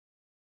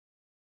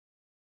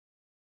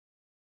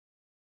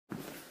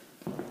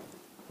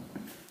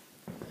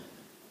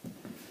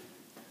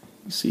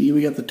You see,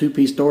 we got the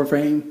two-piece door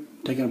frame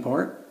taken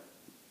apart.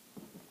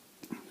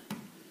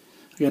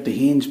 I got the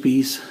hinge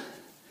piece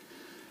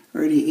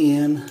already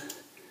in,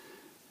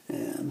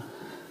 and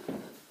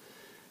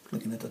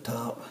looking at the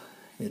top,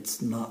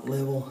 it's not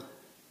level.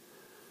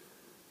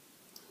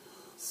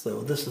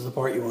 So this is the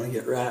part you want to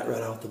get right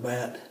off the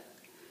bat.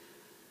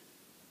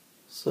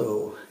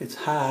 So it's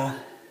high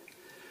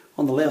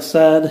on the left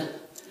side, and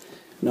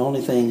the only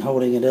thing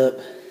holding it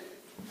up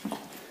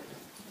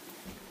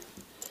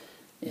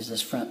is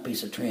this front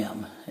piece of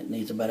trim. It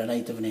needs about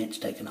 1/8 of an inch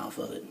taken off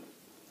of it.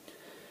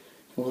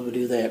 We'll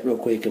do that real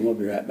quick and we'll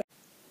be right back.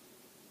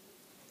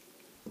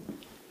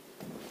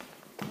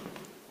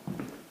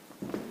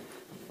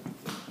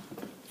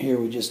 Here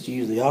we just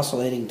use the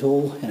oscillating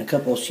tool and a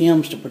couple of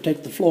shims to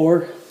protect the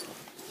floor.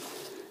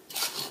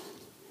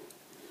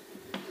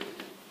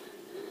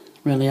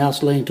 Run the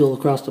oscillating tool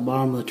across the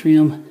bottom of the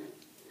trim.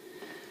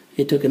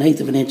 It took 1/8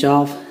 of an inch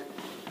off.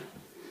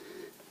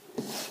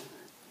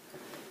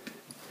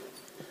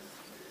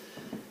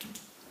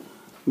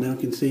 Now you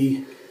can see,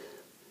 I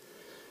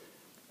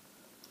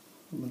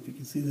don't know if you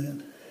can see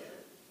that,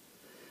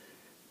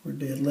 we're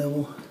dead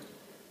level.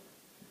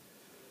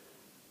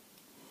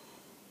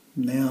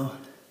 Now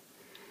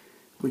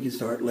we can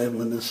start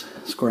leveling this,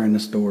 squaring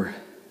this door,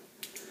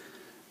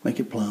 make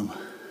it plumb.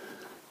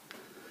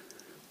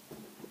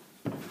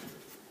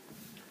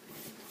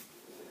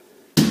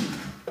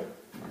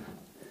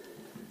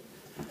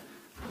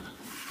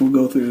 We'll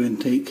go through and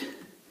take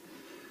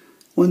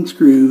one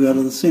screw out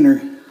of the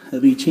center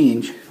of each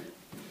hinge.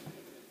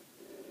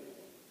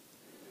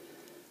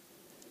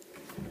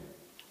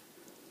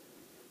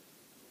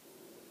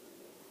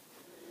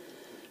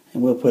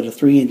 And we'll put a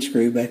 3-inch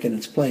screw back in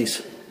its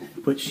place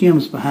and put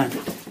shims behind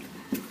it.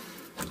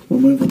 We'll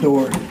move the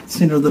door,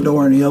 center of the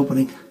door in the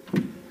opening,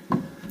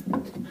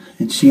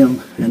 and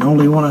shim. And we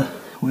only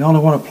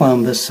want to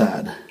plumb this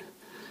side.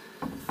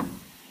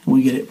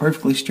 We get it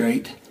perfectly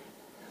straight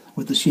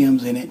with the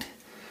shims in it.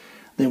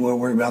 Then we'll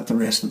worry about the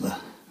rest of the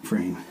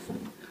frame.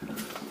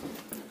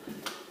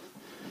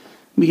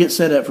 Let me get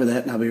set up for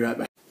that and I'll be right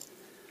back.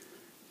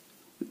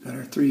 We've got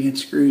our 3-inch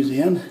screws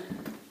in,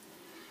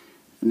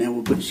 and now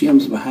we'll put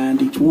shims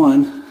behind each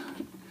one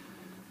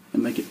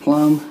and make it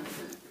plumb.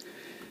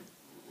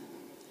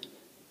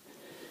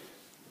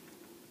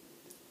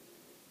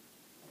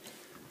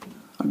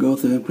 I'll go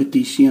through and put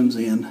these shims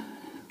in,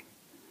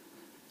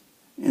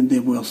 and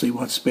then we'll see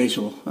what's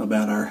special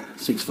about our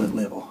 6-foot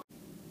level.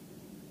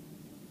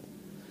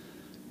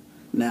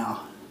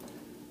 Now,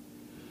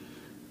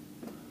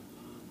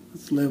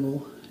 this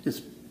level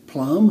is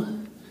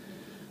plumb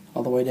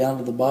all the way down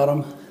to the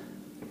bottom.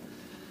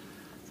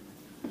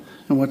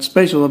 And what's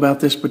special about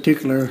this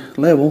particular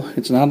level,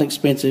 it's not an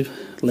expensive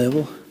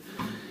level.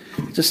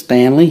 It's a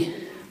Stanley,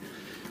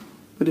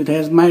 but it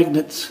has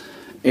magnets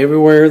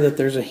everywhere that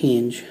there's a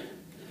hinge.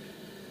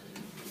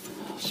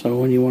 So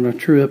when you want to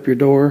true up your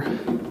door,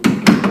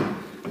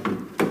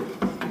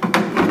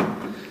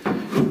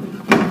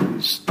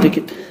 stick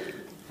it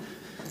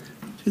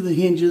to the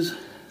hinges,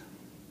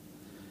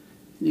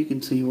 and you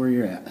can see where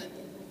you're at.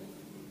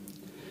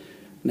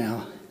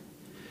 Now,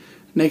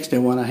 next I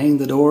want to hang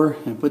the door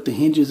and put the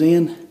hinges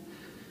in,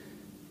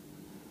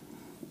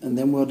 and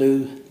then we'll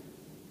do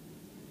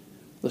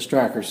the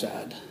striker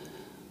side.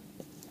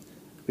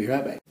 Be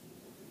right back.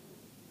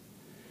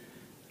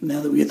 Now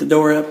that we get the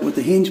door up with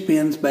the hinge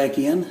pins back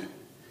in,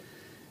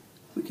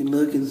 we can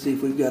look and see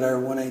if we've got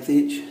our 1/8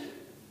 inch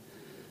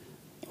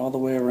all the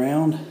way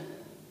around.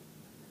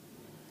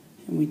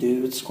 And we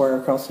do. It's square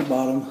across the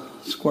bottom,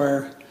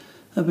 square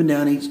up and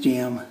down each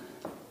jamb.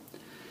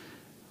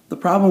 The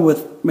problem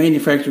with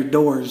manufactured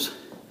doors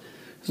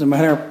is no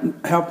matter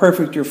how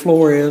perfect your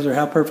floor is or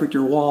how perfect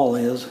your wall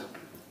is,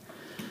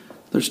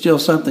 there's still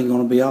something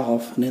going to be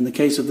off. And in the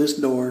case of this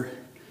door,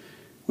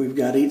 we've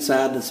got each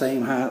side the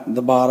same height,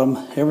 the bottom,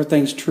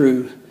 everything's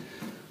true.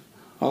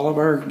 All of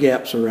our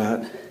gaps are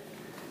right.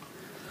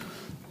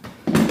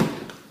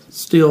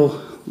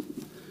 Still,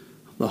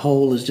 the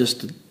hole is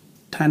just a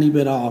tiny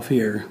bit off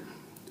here.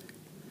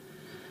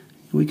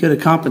 We could have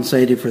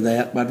compensated for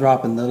that by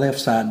dropping the left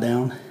side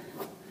down.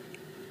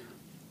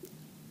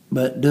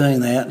 But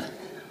doing that,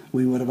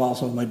 we would have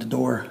also made the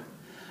door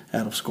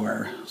out of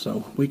square.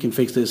 So we can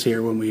fix this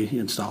here when we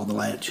install the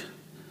latch.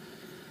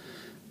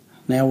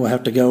 Now we'll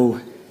have to go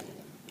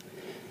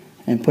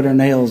and put our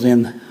nails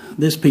in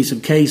this piece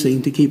of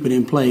casing to keep it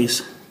in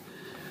place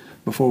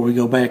before we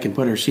go back and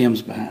put our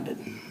shims behind it.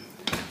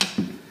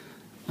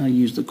 I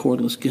use the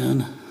cordless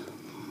gun.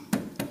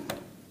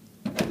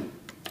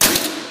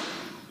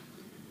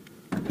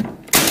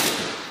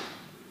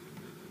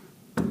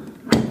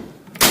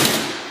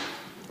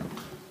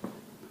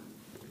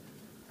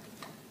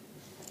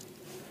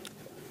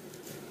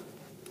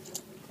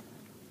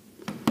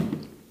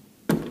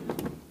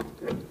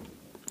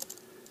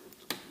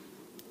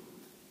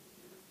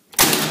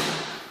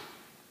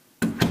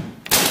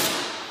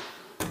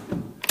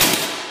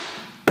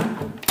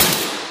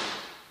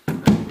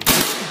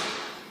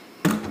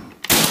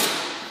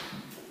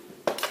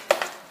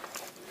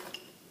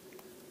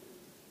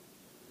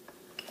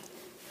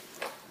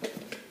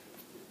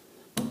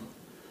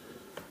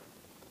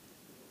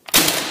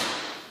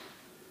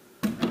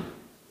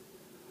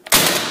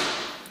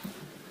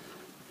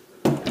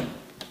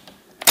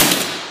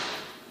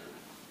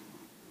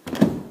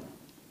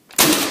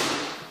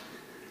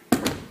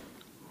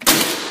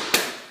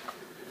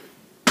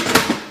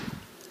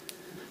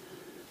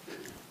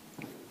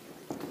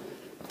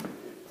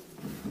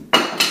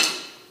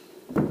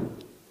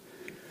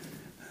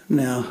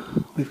 Now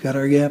we've got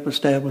our gap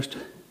established,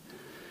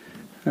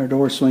 our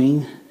door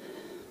swing.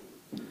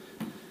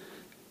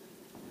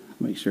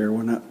 Make sure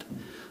we're not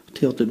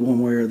tilted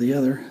one way or the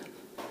other.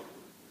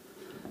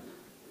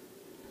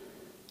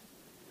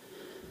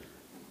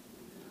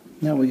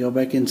 Now we go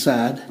back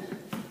inside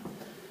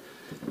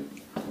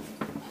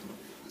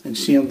and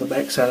shim the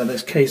back side of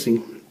this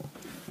casing.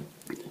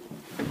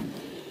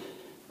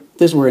 If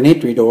this were an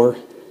entry door,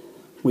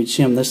 we'd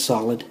shim this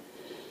solid.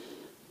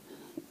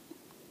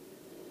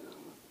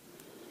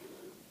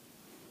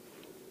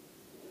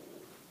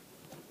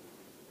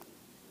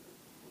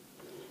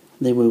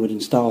 Then we would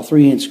install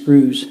 3-inch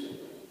screws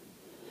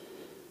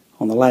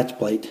on the latch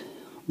plate.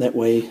 That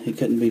way it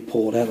couldn't be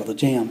pulled out of the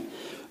jamb.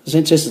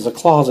 Since this is a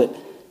closet,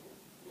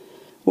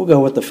 we'll go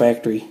with the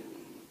factory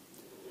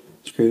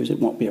screws. It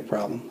won't be a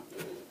problem.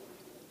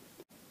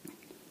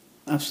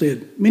 I've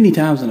said many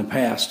times in the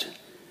past,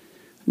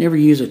 never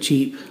use a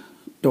cheap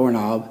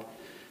doorknob.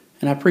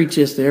 And I preach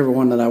this to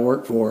everyone that I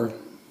work for.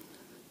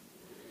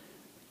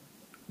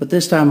 But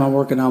this time I'm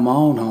working on my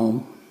own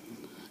home.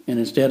 And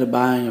instead of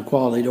buying a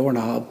quality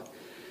doorknob,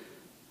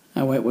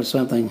 I went with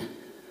something,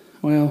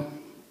 well,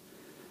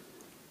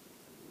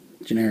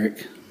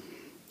 generic.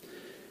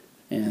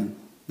 And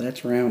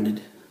that's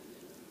rounded.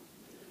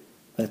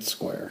 That's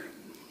square.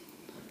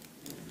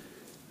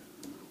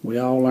 We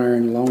all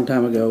learned a long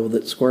time ago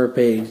that square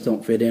pegs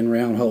don't fit in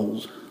round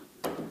holes.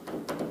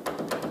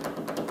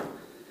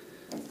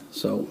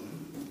 So,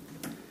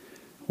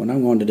 what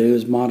I'm going to do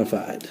is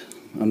modify it.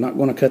 I'm not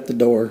going to cut the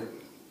door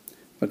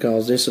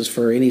because this is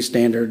for any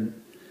standard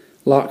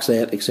lock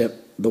set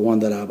except the one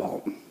that I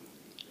bought.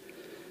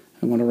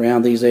 I'm going to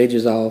round these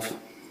edges off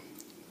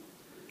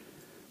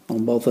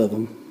on both of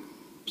them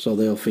so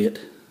they'll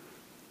fit.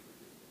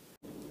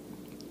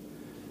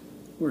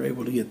 We're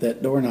able to get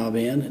that doorknob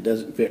in. It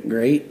doesn't fit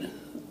great.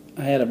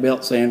 I had a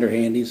belt sander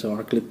handy, so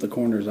I clipped the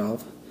corners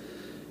off.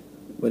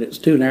 But it's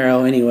too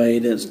narrow anyway.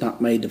 It's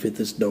not made to fit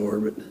this door,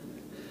 but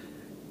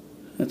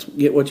that's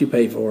get what you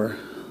pay for.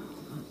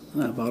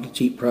 I bought a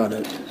cheap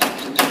product.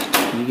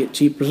 You get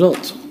cheap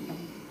results.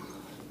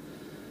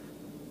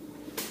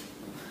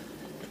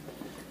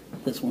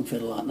 This one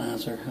fit a lot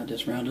nicer. I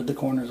just rounded the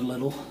corners a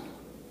little.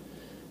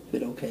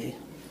 Fit okay.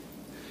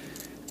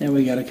 Now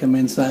we got to come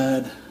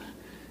inside,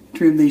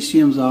 trim these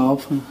shims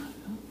off,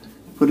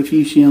 put a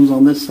few shims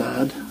on this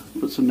side,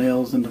 put some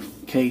nails in the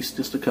case,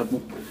 just a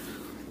couple,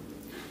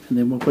 and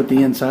then we'll put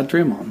the inside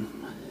trim on.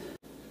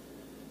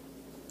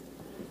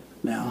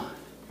 Now,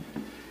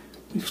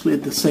 we've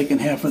slid the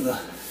second half of the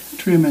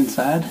trim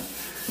inside,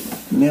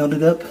 nailed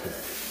it up.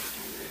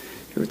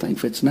 Everything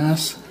fits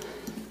nice.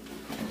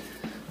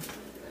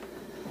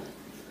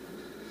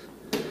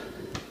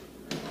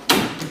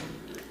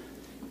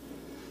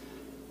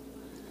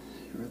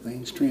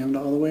 Everything's trimmed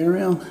all the way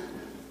around.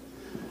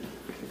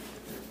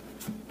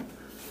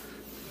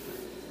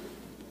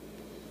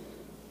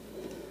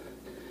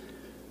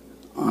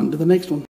 On to the next one.